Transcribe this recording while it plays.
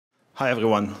Hi,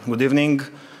 everyone. Good evening.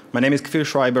 My name is Kfir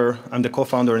Schreiber. I'm the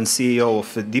co-founder and CEO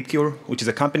of Deepcure, which is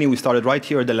a company we started right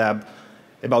here at the lab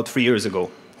about 3 years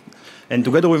ago. And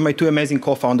together with my two amazing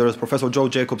co-founders, Professor Joe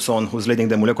Jacobson, who's leading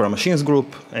the molecular machines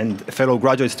group, and a fellow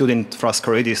graduate student, Fras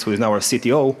Karidis, who is now our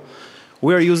CTO,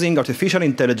 we are using artificial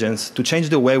intelligence to change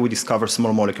the way we discover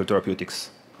small molecule therapeutics.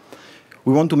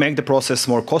 We want to make the process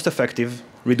more cost-effective,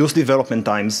 reduce development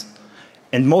times,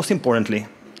 and most importantly,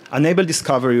 enable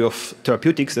discovery of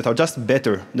therapeutics that are just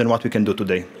better than what we can do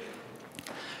today.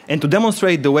 And to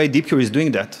demonstrate the way Deepcure is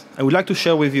doing that, I would like to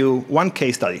share with you one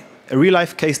case study, a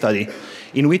real-life case study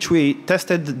in which we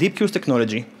tested Deepcure's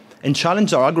technology and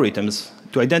challenged our algorithms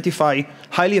to identify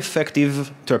highly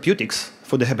effective therapeutics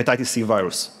for the hepatitis C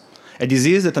virus, a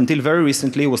disease that until very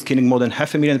recently was killing more than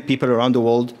 500,000 people around the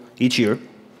world each year.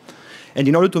 And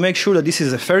in order to make sure that this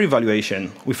is a fair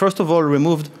evaluation, we first of all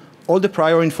removed all the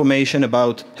prior information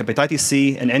about hepatitis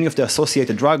C and any of the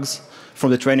associated drugs from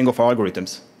the training of our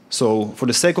algorithms. So for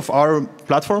the sake of our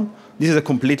platform, this is a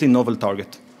completely novel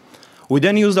target. We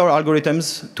then used our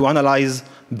algorithms to analyze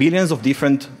billions of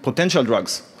different potential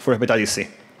drugs for hepatitis C.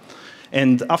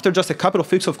 And after just a couple of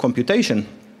weeks of computation,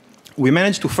 we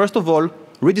managed to, first of all,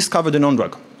 rediscover the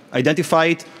non-drug, identify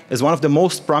it as one of the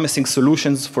most promising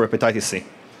solutions for hepatitis C.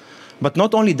 But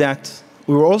not only that,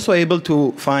 we were also able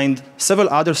to find several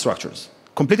other structures,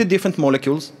 completely different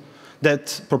molecules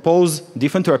that propose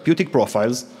different therapeutic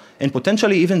profiles and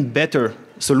potentially even better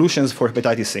solutions for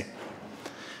hepatitis C.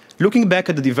 Looking back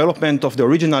at the development of the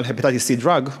original hepatitis C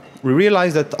drug, we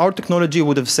realized that our technology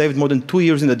would have saved more than 2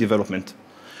 years in the development,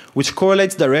 which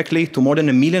correlates directly to more than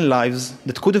 1 million lives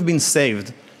that could have been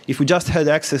saved if we just had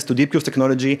access to Deepcure's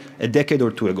technology a decade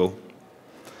or two ago.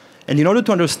 And in order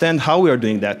to understand how we are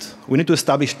doing that, we need to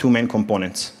establish two main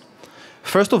components.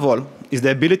 First of all is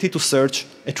the ability to search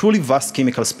a truly vast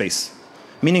chemical space,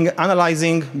 meaning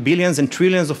analyzing billions and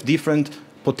trillions of different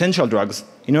potential drugs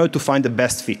in order to find the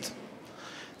best fit.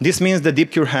 This means that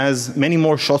Deepcure has many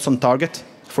more shots on target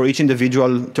for each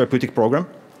individual therapeutic program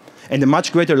and a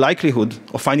much greater likelihood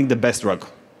of finding the best drug.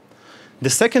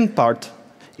 The second part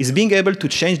is being able to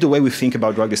change the way we think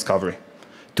about drug discovery,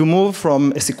 to move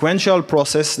from a sequential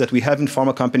process that we have in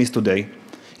pharma companies today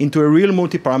into a real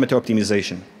multi-parameter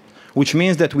optimization, which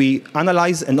means that we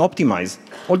analyze and optimize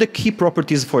all the key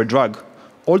properties for a drug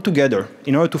all together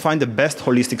in order to find the best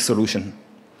holistic solution.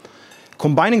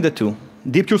 Combining the two,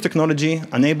 Deepcure's technology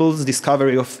enables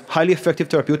discovery of highly effective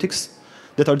therapeutics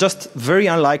that are just very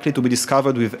unlikely to be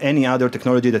discovered with any other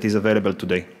technology that is available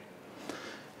today.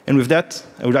 And with that,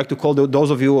 I would like to call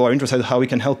those of you who are interested in how we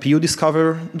can help you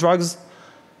discover drugs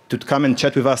to come and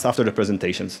chat with us after the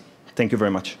presentations. Thank you very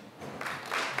much.